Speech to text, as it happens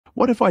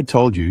What if I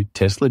told you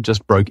Tesla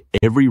just broke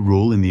every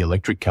rule in the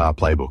electric car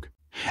playbook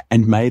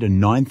and made a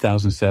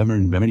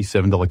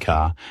 $9,777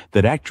 car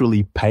that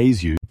actually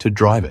pays you to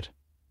drive it?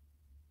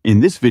 In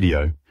this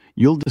video,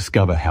 you'll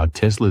discover how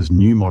Tesla's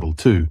new Model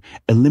 2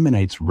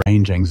 eliminates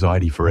range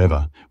anxiety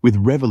forever with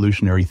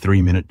revolutionary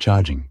 3-minute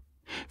charging,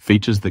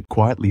 features that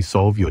quietly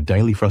solve your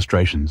daily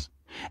frustrations,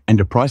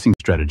 and a pricing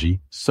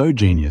strategy so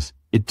genius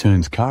it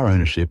turns car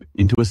ownership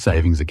into a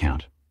savings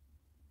account.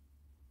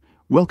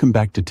 Welcome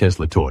back to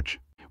Tesla Torch,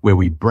 where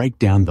we break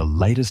down the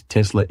latest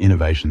Tesla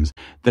innovations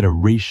that are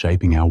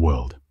reshaping our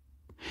world.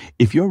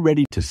 If you're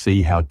ready to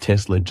see how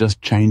Tesla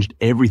just changed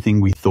everything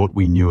we thought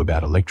we knew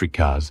about electric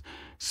cars,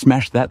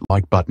 smash that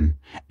like button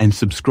and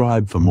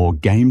subscribe for more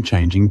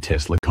game-changing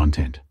Tesla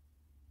content.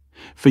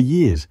 For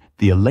years,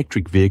 the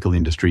electric vehicle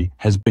industry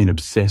has been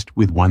obsessed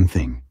with one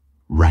thing: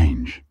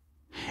 range.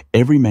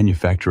 Every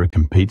manufacturer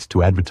competes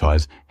to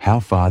advertise how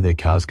far their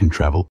cars can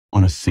travel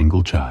on a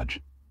single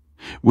charge.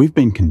 We've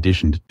been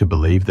conditioned to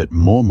believe that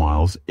more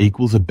miles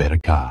equals a better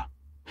car.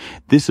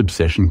 This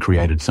obsession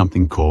created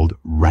something called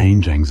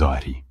range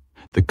anxiety,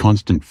 the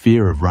constant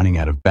fear of running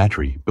out of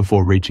battery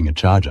before reaching a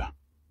charger.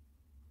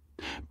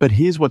 But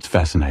here's what's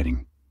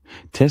fascinating.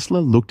 Tesla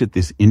looked at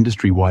this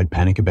industry-wide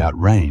panic about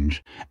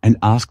range and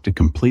asked a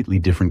completely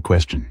different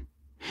question.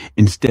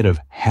 Instead of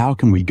how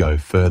can we go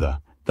further,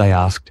 they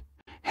asked,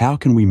 how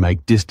can we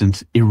make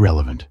distance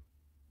irrelevant?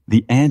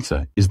 The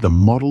answer is the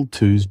Model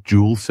 2's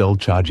dual-cell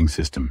charging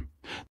system,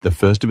 the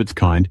first of its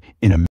kind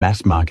in a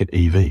mass-market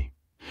EV.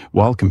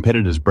 While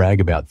competitors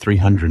brag about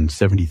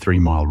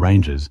 373-mile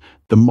ranges,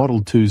 the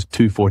Model 2's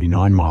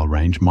 249-mile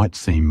range might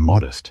seem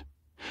modest.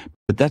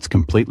 But that's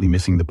completely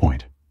missing the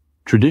point.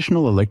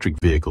 Traditional electric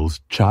vehicles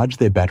charge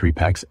their battery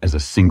packs as a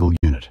single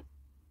unit.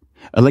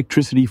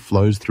 Electricity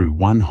flows through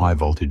one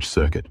high-voltage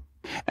circuit,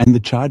 and the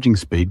charging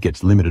speed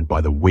gets limited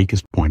by the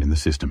weakest point in the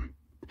system.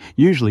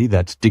 Usually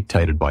that's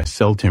dictated by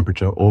cell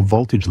temperature or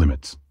voltage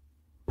limits.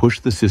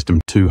 Push the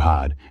system too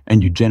hard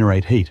and you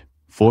generate heat,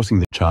 forcing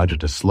the charger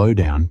to slow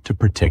down to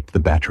protect the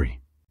battery.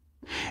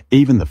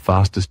 Even the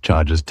fastest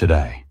chargers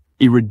today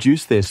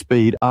reduce their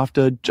speed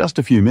after just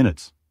a few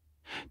minutes.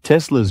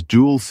 Tesla's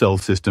dual-cell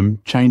system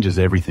changes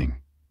everything.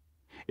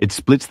 It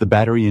splits the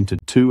battery into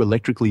two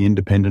electrically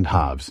independent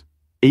halves,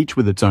 each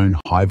with its own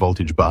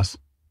high-voltage bus,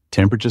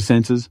 temperature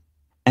sensors,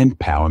 and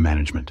power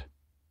management.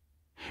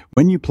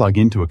 When you plug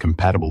into a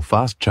compatible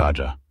fast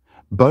charger,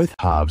 both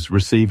halves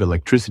receive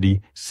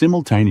electricity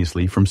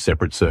simultaneously from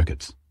separate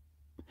circuits.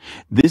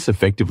 This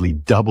effectively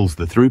doubles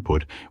the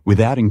throughput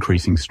without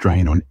increasing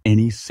strain on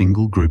any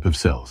single group of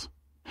cells.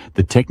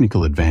 The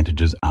technical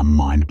advantages are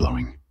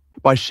mind-blowing.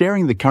 By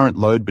sharing the current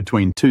load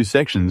between two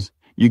sections,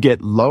 you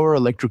get lower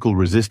electrical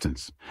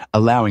resistance,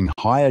 allowing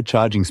higher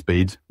charging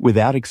speeds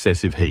without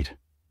excessive heat.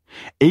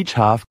 Each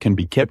half can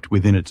be kept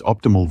within its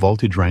optimal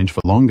voltage range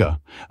for longer,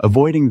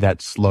 avoiding that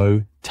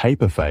slow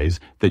taper phase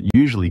that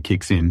usually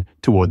kicks in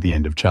toward the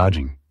end of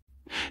charging.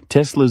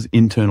 Tesla's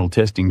internal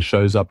testing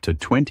shows up to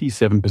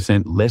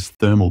 27% less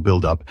thermal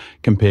buildup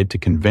compared to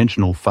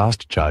conventional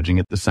fast charging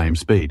at the same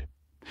speed.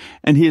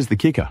 And here's the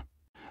kicker.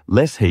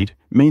 Less heat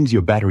means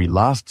your battery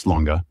lasts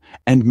longer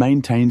and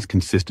maintains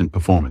consistent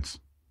performance.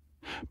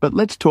 But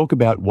let's talk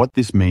about what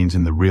this means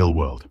in the real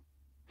world.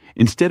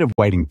 Instead of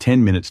waiting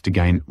 10 minutes to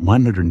gain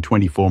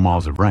 124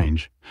 miles of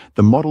range,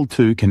 the Model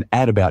 2 can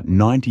add about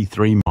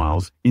 93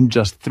 miles in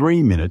just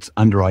 3 minutes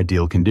under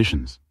ideal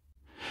conditions.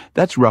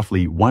 That's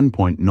roughly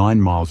 1.9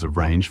 miles of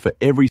range for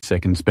every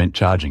second spent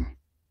charging.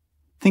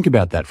 Think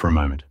about that for a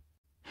moment.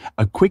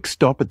 A quick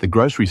stop at the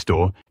grocery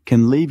store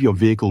can leave your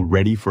vehicle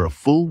ready for a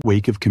full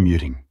week of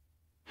commuting.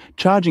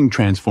 Charging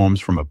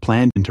transforms from a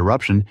planned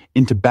interruption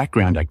into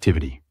background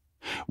activity.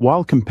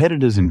 While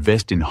competitors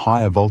invest in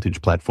higher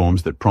voltage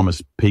platforms that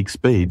promise peak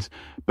speeds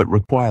but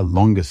require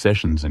longer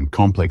sessions and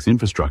complex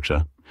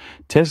infrastructure,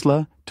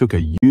 Tesla took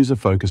a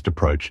user-focused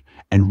approach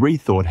and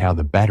rethought how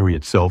the battery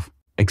itself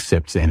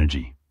accepts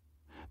energy.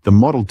 The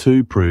Model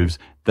 2 proves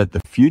that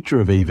the future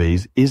of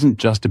EVs isn't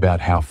just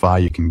about how far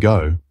you can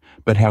go,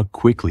 but how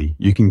quickly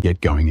you can get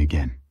going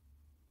again.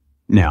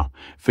 Now,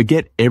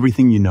 forget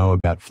everything you know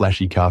about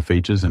flashy car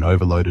features and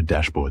overloaded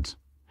dashboards.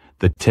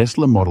 The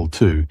Tesla Model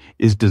 2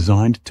 is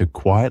designed to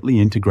quietly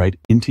integrate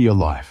into your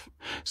life,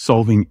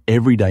 solving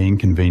everyday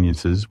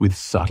inconveniences with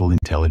subtle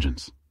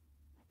intelligence.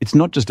 It's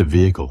not just a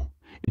vehicle,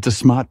 it's a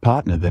smart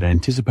partner that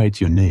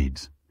anticipates your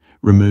needs,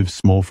 removes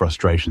small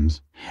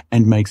frustrations,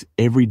 and makes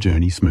every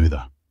journey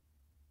smoother.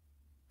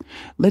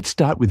 Let's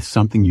start with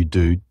something you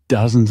do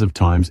dozens of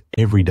times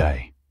every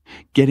day: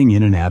 getting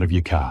in and out of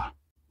your car.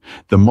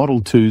 The Model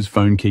 2's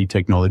phone key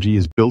technology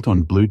is built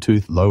on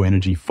Bluetooth Low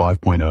Energy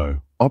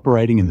 5.0,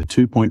 operating in the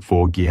 2.4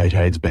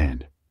 GHz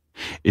band.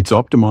 It's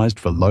optimized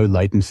for low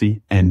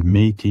latency and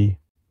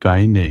minimal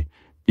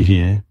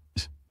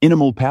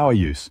power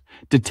use,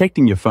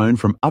 detecting your phone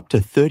from up to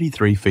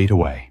 33 feet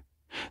away.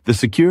 The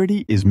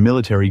security is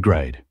military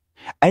grade.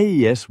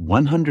 AES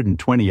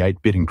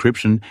 128-bit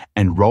encryption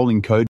and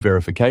rolling code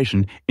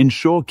verification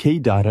ensure key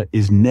data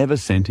is never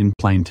sent in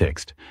plain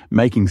text,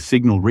 making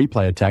signal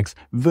replay attacks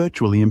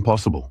virtually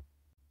impossible.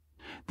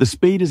 The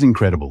speed is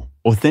incredible.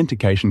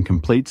 Authentication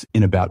completes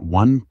in about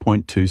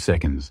 1.2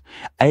 seconds,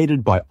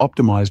 aided by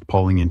optimized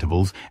polling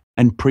intervals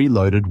and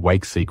preloaded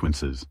wake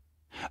sequences.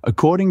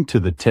 According to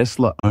the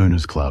Tesla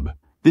Owners Club,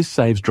 this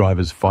saves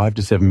drivers 5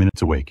 to 7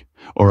 minutes a week,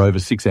 or over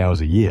 6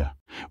 hours a year,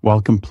 while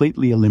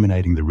completely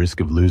eliminating the risk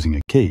of losing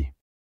a key.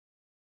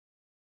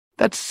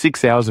 That's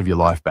 6 hours of your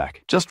life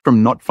back, just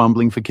from not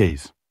fumbling for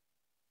keys.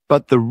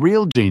 But the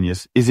real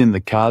genius is in the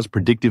car's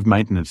predictive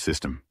maintenance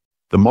system.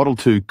 The Model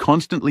 2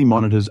 constantly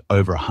monitors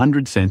over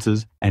 100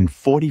 sensors and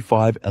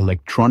 45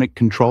 electronic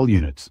control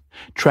units,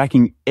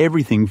 tracking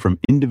everything from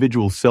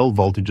individual cell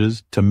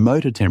voltages to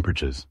motor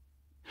temperatures.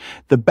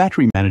 The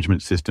battery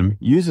management system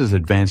uses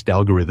advanced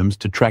algorithms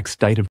to track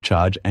state of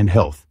charge and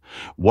health,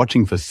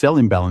 watching for cell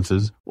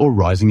imbalances or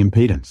rising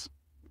impedance.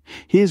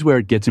 Here's where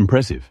it gets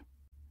impressive.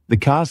 The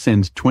car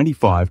sends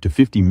 25 to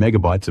 50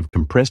 megabytes of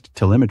compressed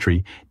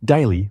telemetry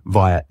daily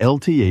via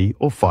LTE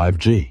or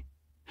 5G.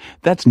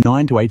 That's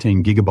 9 to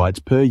 18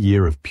 gigabytes per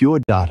year of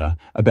pure data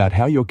about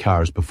how your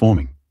car is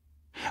performing.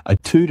 A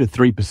 2 to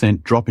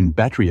 3% drop in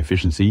battery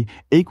efficiency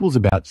equals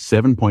about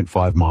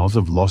 7.5 miles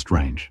of lost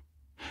range.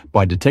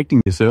 By detecting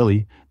this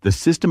early, the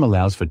system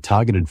allows for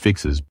targeted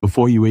fixes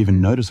before you even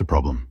notice a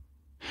problem.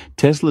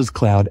 Tesla's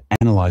cloud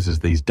analyzes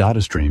these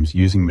data streams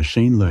using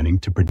machine learning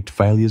to predict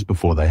failures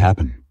before they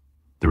happen.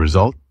 The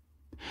result?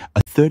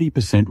 A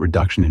 30%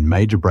 reduction in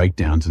major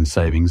breakdowns and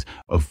savings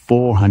of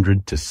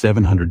 $400 to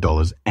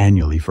 $700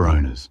 annually for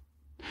owners.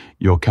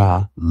 Your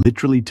car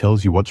literally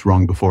tells you what's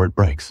wrong before it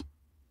breaks.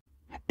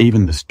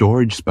 Even the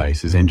storage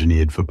space is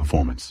engineered for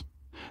performance.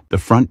 The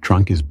front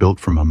trunk is built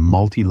from a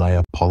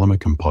multi-layer polymer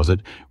composite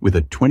with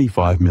a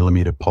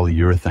 25mm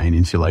polyurethane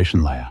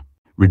insulation layer,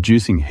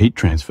 reducing heat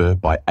transfer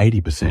by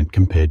 80%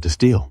 compared to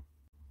steel.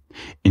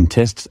 In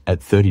tests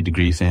at 30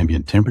 degrees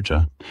ambient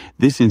temperature,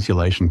 this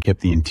insulation kept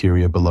the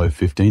interior below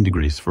 15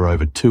 degrees for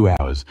over 2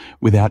 hours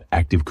without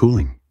active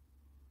cooling.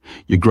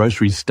 Your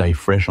groceries stay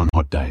fresh on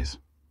hot days.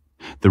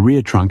 The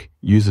rear trunk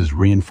uses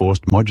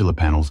reinforced modular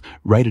panels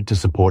rated to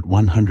support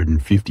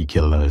 150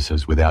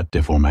 kilonewtons without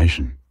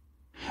deformation.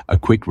 A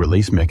quick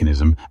release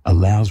mechanism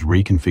allows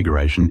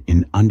reconfiguration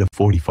in under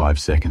 45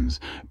 seconds,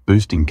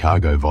 boosting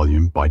cargo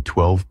volume by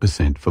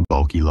 12% for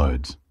bulky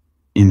loads.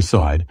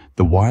 Inside,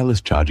 the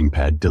wireless charging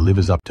pad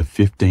delivers up to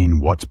 15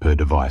 watts per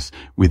device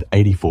with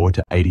 84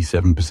 to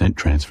 87%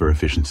 transfer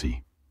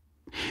efficiency.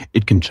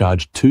 It can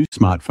charge 2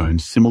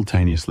 smartphones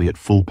simultaneously at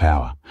full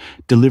power,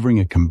 delivering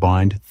a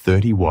combined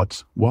 30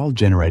 watts while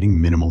generating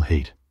minimal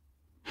heat.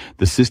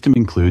 The system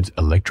includes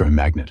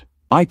electromagnet,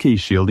 iKey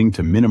shielding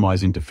to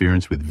minimize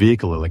interference with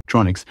vehicle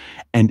electronics,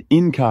 and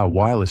in-car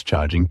wireless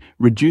charging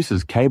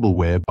reduces cable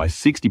wear by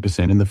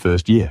 60% in the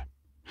first year,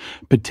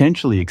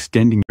 potentially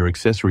extending your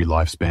accessory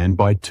lifespan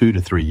by 2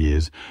 to 3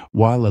 years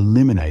while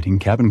eliminating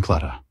cabin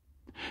clutter.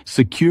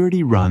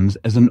 Security runs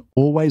as an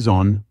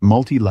always-on,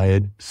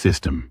 multi-layered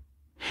system.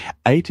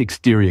 8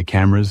 exterior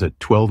cameras at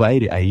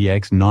 1280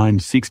 AEX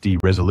 960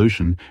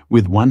 resolution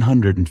with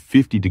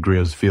 150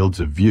 degrees fields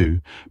of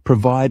view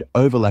provide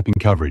overlapping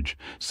coverage,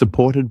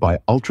 supported by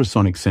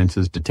ultrasonic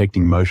sensors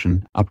detecting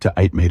motion up to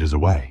 8 meters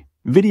away.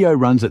 Video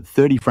runs at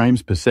 30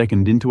 frames per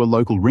second into a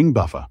local ring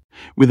buffer,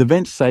 with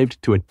events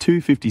saved to a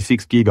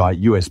 256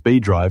 GB USB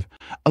drive,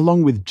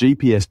 along with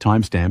GPS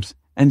timestamps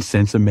and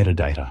sensor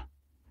metadata.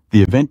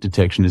 The event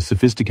detection is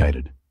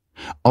sophisticated.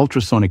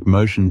 Ultrasonic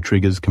motion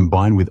triggers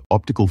combine with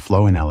optical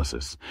flow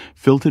analysis,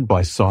 filtered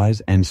by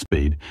size and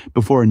speed,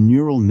 before a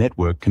neural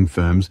network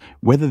confirms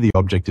whether the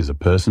object is a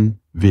person,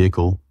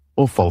 vehicle,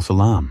 or false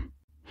alarm.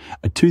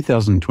 A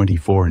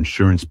 2024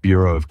 Insurance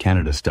Bureau of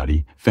Canada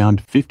study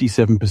found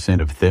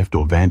 57% of theft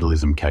or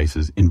vandalism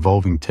cases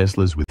involving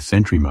Teslas with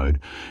Sentry Mode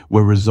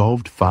were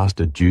resolved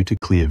faster due to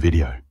clear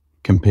video,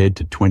 compared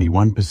to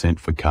 21%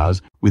 for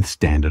cars with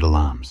standard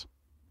alarms.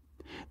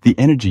 The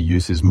energy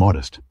use is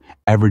modest,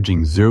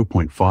 averaging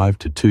 0.5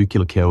 to 2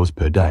 kilocalories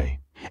per day,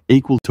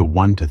 equal to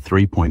 1 to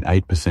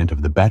 3.8%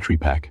 of the battery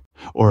pack,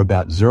 or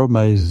about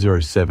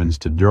 0.07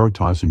 to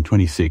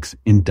 0.26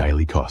 in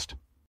daily cost.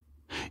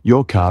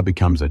 Your car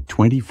becomes a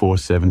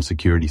 24/7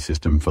 security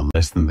system for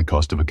less than the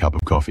cost of a cup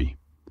of coffee.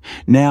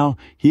 Now,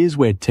 here's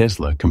where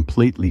Tesla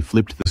completely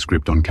flipped the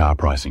script on car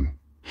pricing.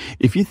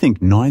 If you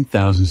think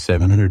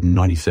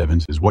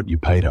 $9,797 is what you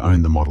pay to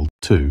own the Model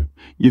 2,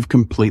 you've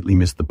completely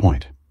missed the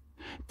point.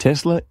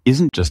 Tesla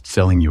isn't just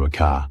selling you a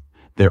car,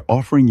 they're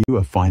offering you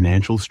a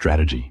financial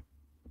strategy.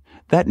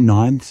 That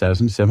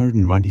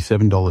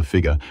 $9,797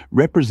 figure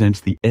represents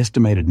the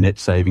estimated net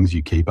savings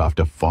you keep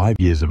after 5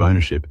 years of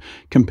ownership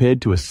compared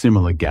to a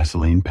similar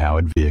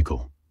gasoline-powered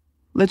vehicle.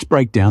 Let's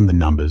break down the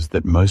numbers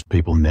that most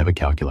people never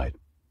calculate.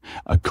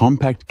 A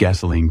compact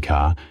gasoline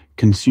car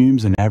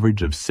consumes an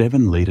average of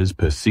 7 liters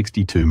per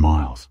 62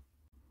 miles.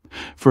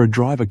 For a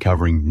driver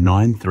covering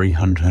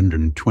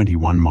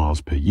 9,321 miles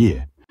per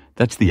year,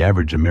 that's the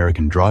average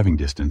American driving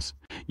distance,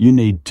 you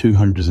need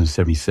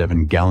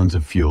 277 gallons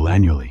of fuel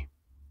annually.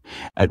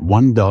 At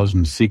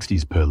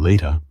 $1.60 per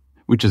litre,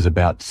 which is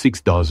about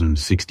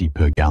 $6.60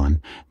 per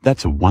gallon,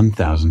 that's a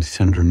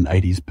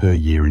 $1,680 per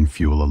year in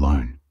fuel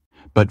alone.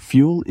 But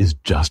fuel is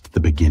just the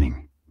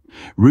beginning.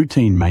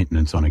 Routine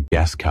maintenance on a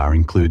gas car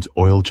includes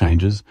oil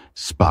changes,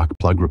 spark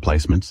plug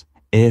replacements,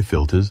 air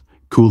filters,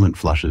 coolant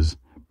flushes,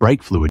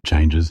 brake fluid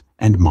changes,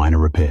 and minor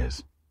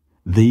repairs.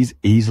 These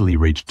easily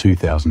reach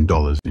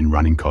 $2,000 in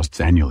running costs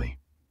annually.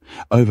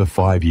 Over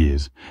 5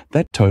 years,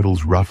 that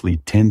totals roughly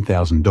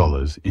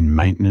 $10,000 in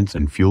maintenance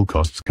and fuel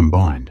costs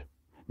combined.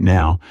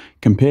 Now,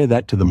 compare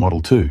that to the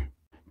Model 2.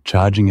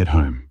 Charging at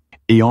home.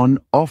 Eon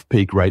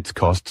off-peak rates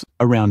costs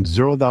around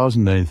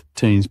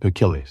 0.018 per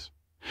kilos.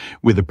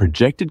 With a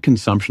projected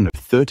consumption of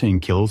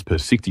 13 kilos per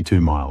 62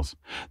 miles,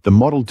 the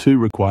Model 2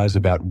 requires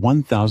about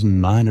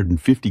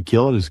 1,950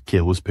 kilos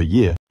per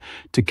year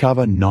to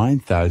cover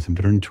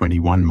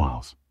 9,121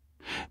 miles.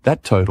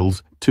 That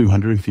totals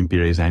 250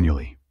 years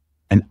annually,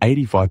 an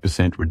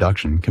 85%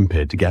 reduction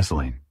compared to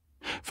gasoline.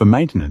 For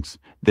maintenance,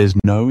 there's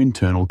no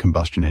internal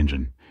combustion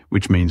engine,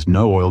 which means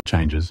no oil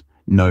changes,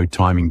 no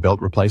timing belt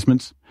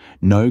replacements,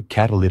 no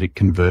catalytic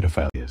converter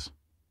failures.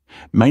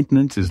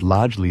 Maintenance is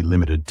largely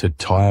limited to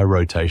tyre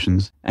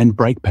rotations and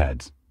brake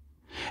pads.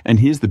 And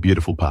here's the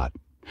beautiful part.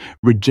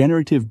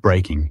 Regenerative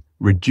braking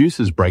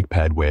reduces brake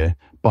pad wear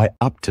by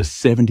up to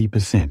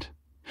 70%.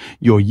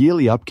 Your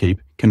yearly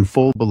upkeep can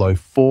fall below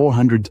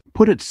 $400.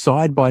 Put it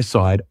side by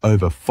side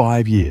over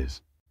 5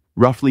 years.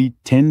 Roughly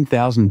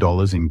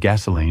 $10,000 in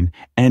gasoline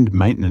and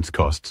maintenance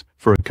costs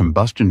for a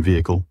combustion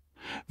vehicle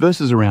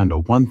versus around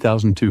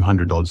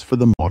 $1,200 for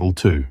the Model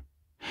 2.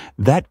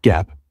 That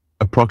gap,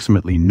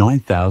 approximately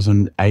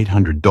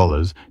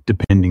 $9,800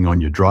 depending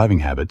on your driving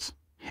habits,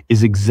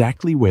 is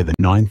exactly where the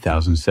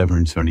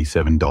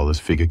 $9,777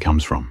 figure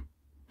comes from.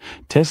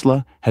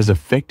 Tesla has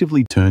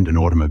effectively turned an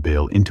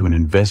automobile into an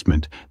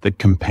investment that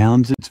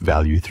compounds its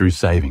value through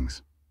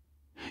savings.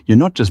 You're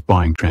not just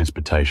buying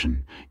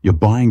transportation, you're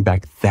buying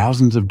back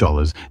thousands of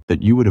dollars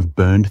that you would have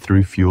burned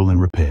through fuel and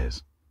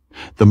repairs.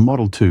 The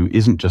Model 2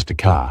 isn't just a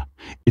car,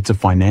 it's a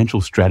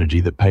financial strategy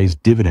that pays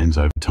dividends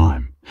over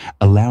time,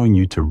 allowing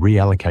you to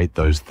reallocate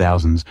those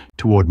thousands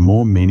toward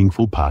more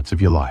meaningful parts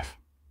of your life.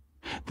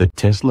 The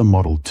Tesla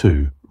Model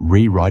 2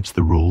 rewrites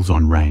the rules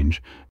on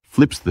range,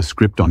 flips the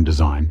script on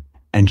design,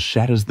 and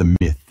shatters the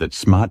myth that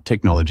smart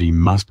technology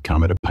must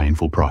come at a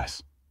painful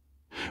price.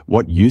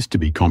 What used to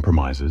be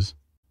compromises,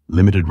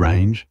 limited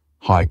range,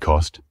 high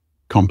cost,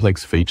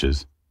 complex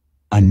features,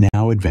 are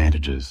now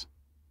advantages.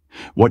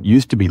 What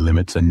used to be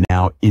limits are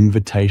now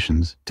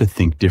invitations to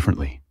think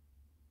differently.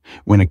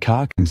 When a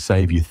car can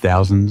save you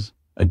thousands,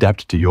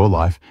 adapt to your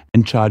life,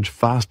 and charge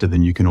faster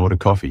than you can order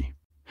coffee,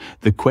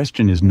 the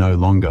question is no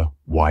longer,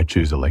 why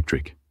choose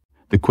electric?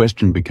 The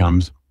question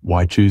becomes,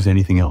 why choose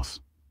anything else?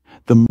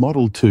 The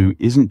Model 2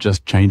 isn't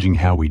just changing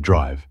how we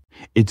drive,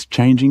 it's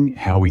changing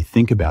how we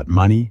think about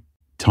money,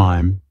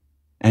 time,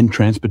 and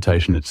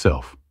transportation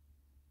itself.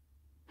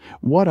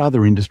 What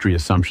other industry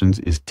assumptions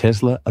is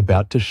Tesla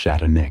about to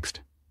shatter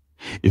next?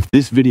 If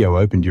this video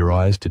opened your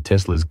eyes to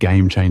Tesla's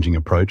game-changing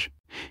approach,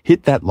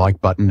 hit that like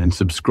button and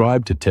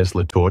subscribe to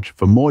Tesla Torch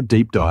for more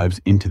deep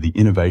dives into the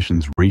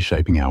innovations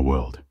reshaping our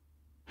world.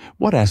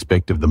 What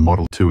aspect of the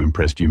Model 2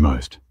 impressed you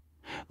most?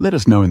 Let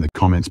us know in the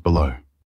comments below.